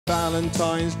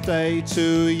Valentine's Day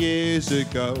 2 years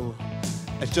ago.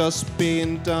 Has just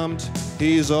been dumped,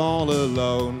 he's all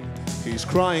alone. He's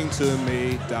crying to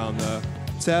me down the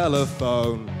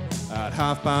telephone at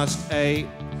 8:30,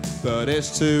 but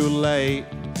it's too late.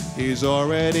 He's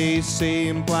already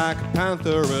seen Black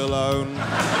Panther alone.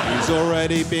 He's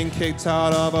already been kicked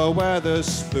out of a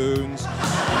Weatherspoons.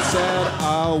 He said,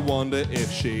 I wonder if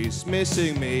she's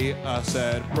missing me. I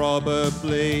said,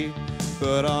 probably,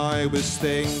 but I was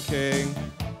thinking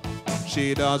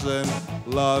she doesn't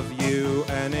love you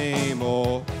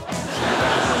anymore. She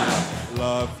doesn't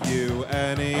love you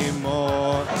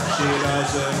anymore. She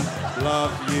doesn't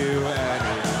love you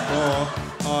anymore.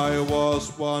 I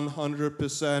was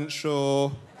 100%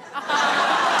 sure.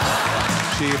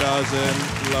 She doesn't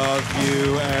love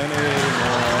you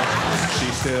anymore. She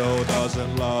still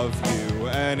doesn't love you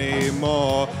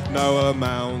anymore. No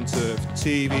amount of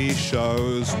TV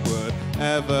shows would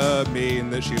ever mean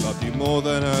that she loved you more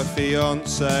than her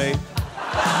fiancé.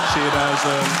 She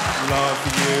doesn't love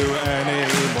you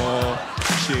anymore.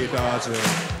 She doesn't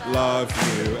love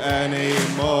you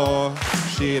anymore.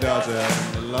 She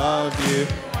doesn't love you.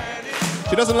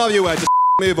 She doesn't love you, Ed. Just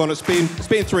move on. It's been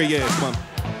 3 years. Come on.